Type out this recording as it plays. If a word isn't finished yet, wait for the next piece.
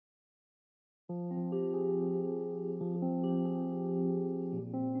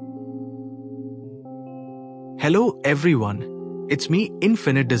Hello everyone, it's me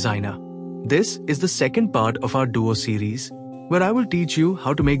Infinite Designer. This is the second part of our Duo series, where I will teach you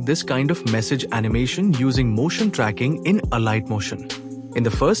how to make this kind of message animation using motion tracking in alight motion. In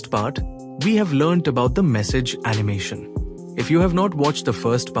the first part, we have learned about the message animation. If you have not watched the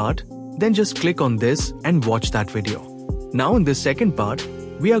first part, then just click on this and watch that video. Now in this second part,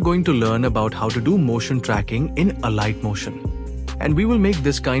 we are going to learn about how to do motion tracking in alight motion. And we will make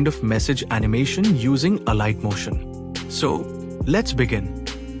this kind of message animation using alight motion. So, let's begin.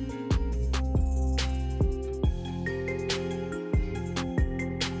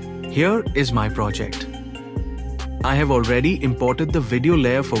 Here is my project. I have already imported the video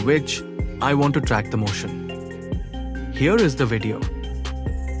layer for which I want to track the motion. Here is the video.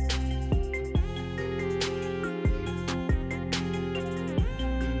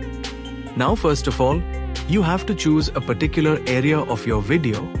 Now first of all, you have to choose a particular area of your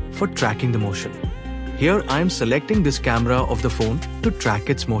video for tracking the motion. Here I am selecting this camera of the phone to track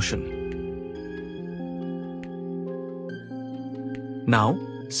its motion. Now,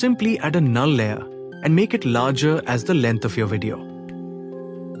 simply add a null layer and make it larger as the length of your video.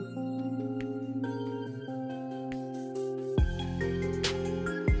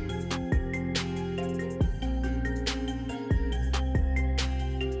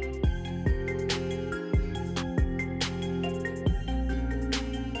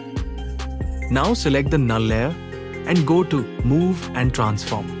 Now select the null layer and go to Move and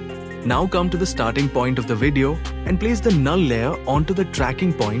Transform. Now come to the starting point of the video and place the null layer onto the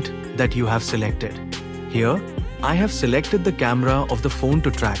tracking point that you have selected. Here, I have selected the camera of the phone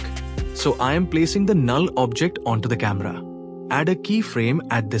to track, so I am placing the null object onto the camera. Add a keyframe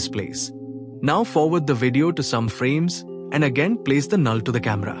at this place. Now forward the video to some frames and again place the null to the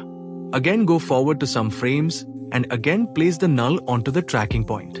camera. Again go forward to some frames and again place the null onto the tracking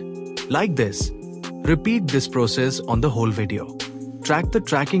point. Like this. Repeat this process on the whole video. Track the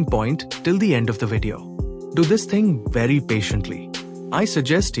tracking point till the end of the video. Do this thing very patiently. I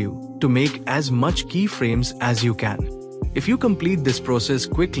suggest you to make as much keyframes as you can. If you complete this process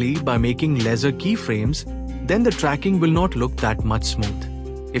quickly by making lesser keyframes, then the tracking will not look that much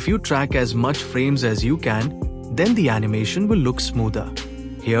smooth. If you track as much frames as you can, then the animation will look smoother.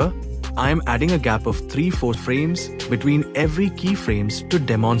 Here, I am adding a gap of 3-4 frames between every keyframes to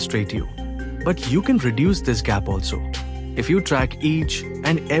demonstrate you. But you can reduce this gap also. If you track each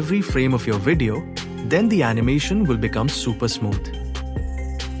and every frame of your video, then the animation will become super smooth.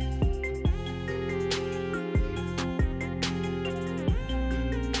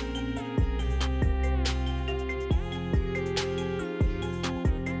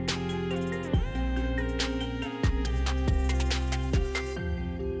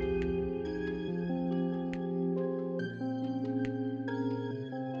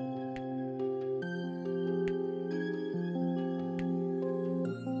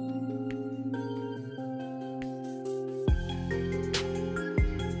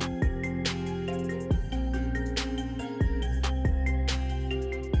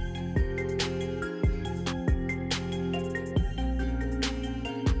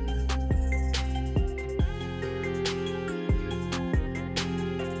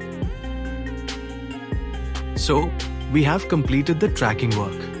 So, we have completed the tracking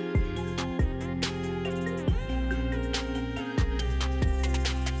work.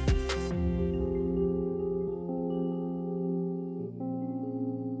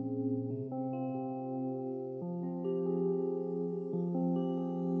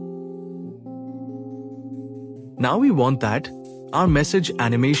 Now we want that our message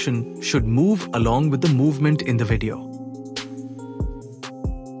animation should move along with the movement in the video.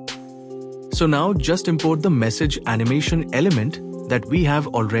 So now just import the message animation element that we have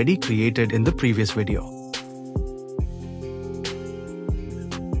already created in the previous video.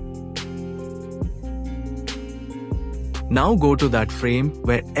 Now go to that frame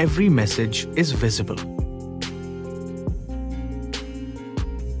where every message is visible.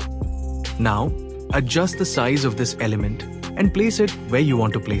 Now adjust the size of this element and place it where you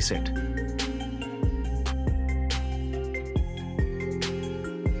want to place it.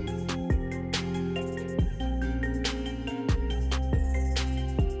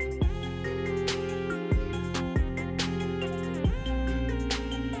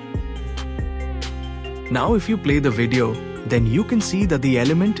 Now if you play the video, then you can see that the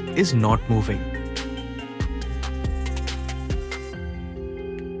element is not moving.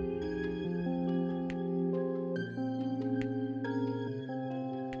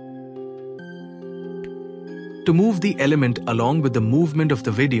 To move the element along with the movement of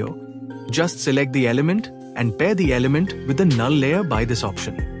the video, just select the element and pair the element with the null layer by this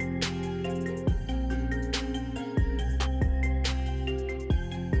option.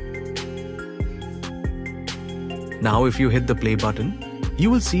 Now if you hit the play button,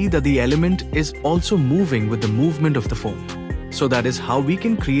 you will see that the element is also moving with the movement of the phone. So that is how we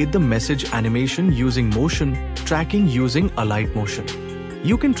can create the message animation using motion tracking using alight motion.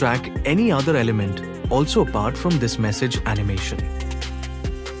 You can track any other element also apart from this message animation.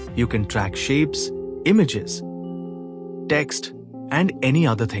 You can track shapes, images, text, and any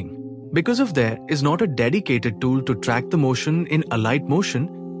other thing. Because of there is not a dedicated tool to track the motion in alight motion,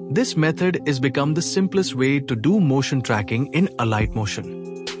 this method is become the simplest way to do motion tracking in alight motion.